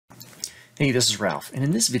Hey, this is Ralph, and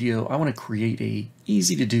in this video I want to create a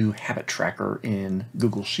easy-to-do habit tracker in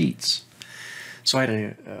Google Sheets. So I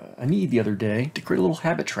had a need the other day to create a little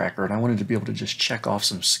habit tracker, and I wanted to be able to just check off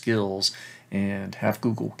some skills and have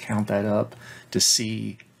Google count that up to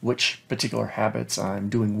see which particular habits I'm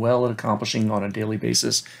doing well at accomplishing on a daily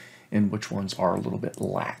basis and which ones are a little bit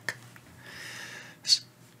lacking.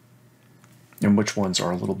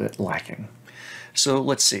 So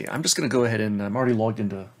let's see. I'm just going to go ahead and I'm already logged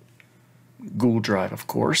into Google Drive, of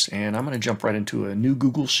course, and I'm going to jump right into a new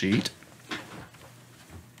Google Sheet.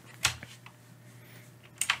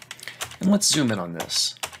 And let's zoom in on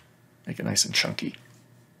this. Make it nice and chunky.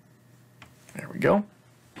 There we go.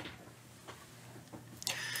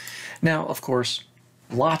 Now, of course,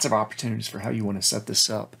 lots of opportunities for how you want to set this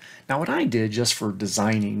up. Now, what I did just for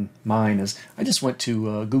designing mine is I just went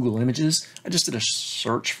to Google Images. I just did a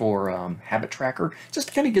search for habit tracker just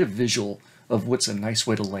to kind of get a visual of what's a nice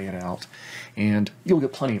way to lay it out. And you'll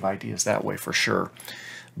get plenty of ideas that way for sure.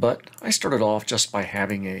 But I started off just by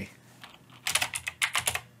having a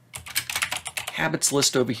habits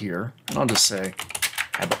list over here, and I'll just say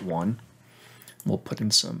habit 1. We'll put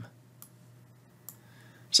in some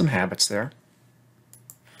habits there.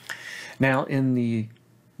 Now in the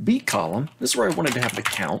B column, this is where I wanted to have the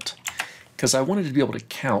count, because I wanted to be able to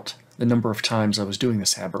count the number of times I was doing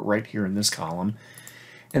this habit right here in this column.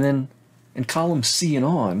 And then in column C and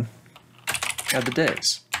on, add the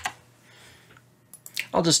days.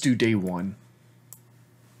 I'll just do day 1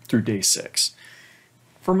 through day 6.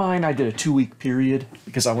 For mine, I did a 2-week period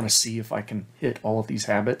because I want to see if I can hit all of these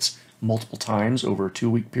habits multiple times over a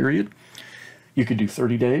 2-week period. You could do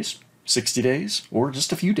 30 days, 60 days, or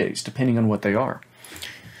just a few days, depending on what they are.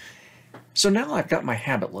 So now I've got my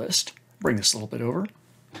habit list. Bring this a little bit over.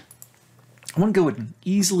 I want to go and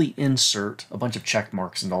easily insert a bunch of check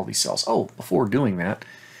marks into all these cells. Oh, before doing that,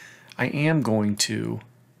 I am going to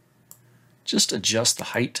just adjust the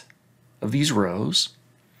height of these rows.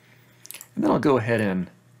 And then I'll go ahead and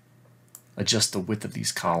adjust the width of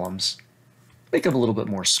these columns, make them a little bit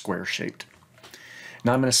more square-shaped.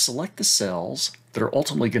 Now I'm going to select the cells that are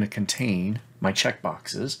ultimately going to contain my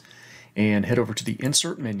checkboxes and head over to the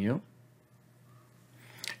Insert menu.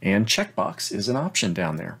 And checkbox is an option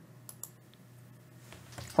down there.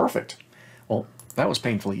 Perfect. Well, that was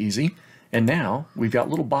painfully easy. And now we've got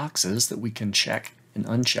little boxes that we can check and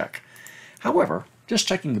uncheck. However, just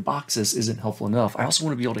checking the boxes isn't helpful enough. I also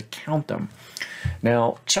want to be able to count them.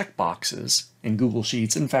 Now, checkboxes in Google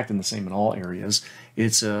Sheets, in fact, in the same in all areas,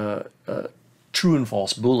 it's a true and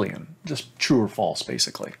false Boolean, just true or false,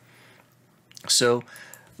 basically. So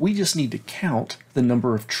we just need to count the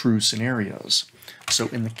number of true scenarios. So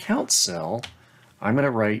in the count cell, I'm going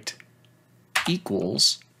to write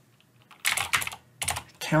equals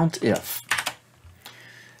count if.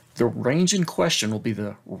 The range in question will be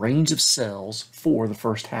the range of cells for the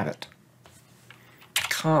first habit,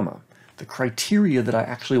 comma. The criteria that I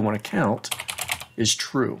actually want to count is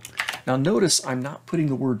true. Now notice I'm not putting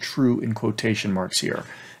the word true in quotation marks here.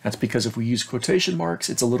 That's because if we use quotation marks,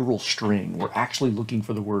 it's a literal string. We're actually looking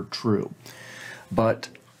for the word true. But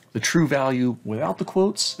the true value without the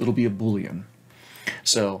quotes, it'll be a Boolean.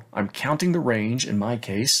 So I'm counting the range, in my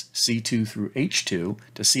case, C2 through H2,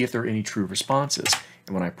 to see if there are any true responses.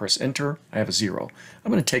 And when I press enter, I have a 0.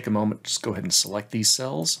 I'm going to take a moment, just go ahead and select these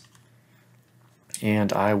cells.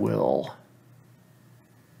 And I will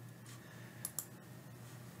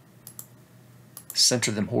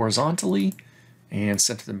center them horizontally and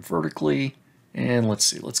center them vertically. And let's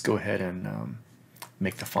see, let's go ahead and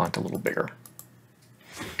make the font a little bigger.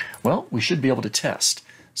 Well, we should be able to test.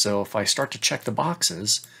 So if I start to check the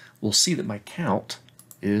boxes, we'll see that my count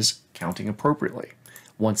is counting appropriately.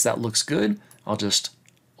 Once that looks good, I'll just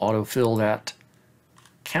autofill that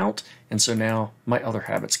count, and so now my other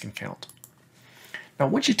habits can count. Now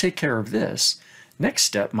once you take care of this, next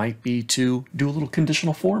step might be to do a little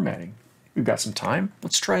conditional formatting. We've got some time,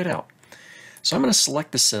 let's try it out. So I'm going to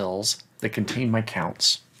select the cells that contain my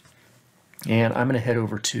counts, and I'm going to head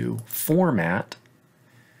over to Format,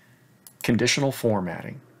 Conditional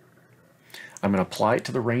Formatting. I'm going to apply it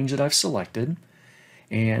to the range that I've selected,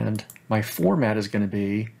 and my format is going to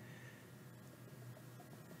be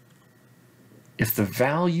if the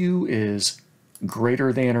value is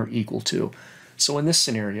greater than or equal to. So in this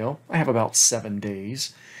scenario, I have about 7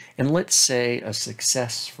 days, and let's say a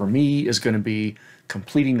success for me is going to be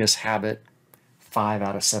completing this habit 5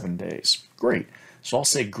 out of 7 days. Great. So I'll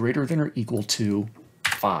say greater than or equal to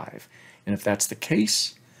 5. And if that's the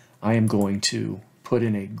case, I am going to put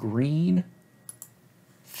in a green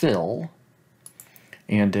fill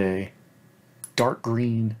and a dark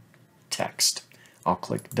green text. I'll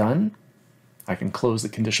click Done, I can close the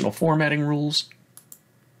conditional formatting rules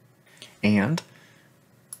and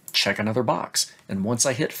check another box. And once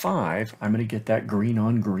I hit 5, I'm going to get that green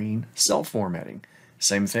on green cell formatting.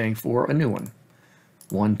 Same thing for a new one.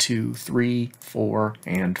 1, 2, 3, 4,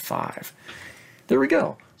 and 5. There we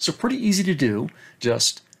go. So pretty easy to do.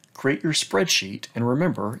 Just create your spreadsheet, and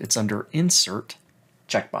remember, it's under Insert,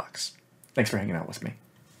 Checkbox. Thanks for hanging out with me.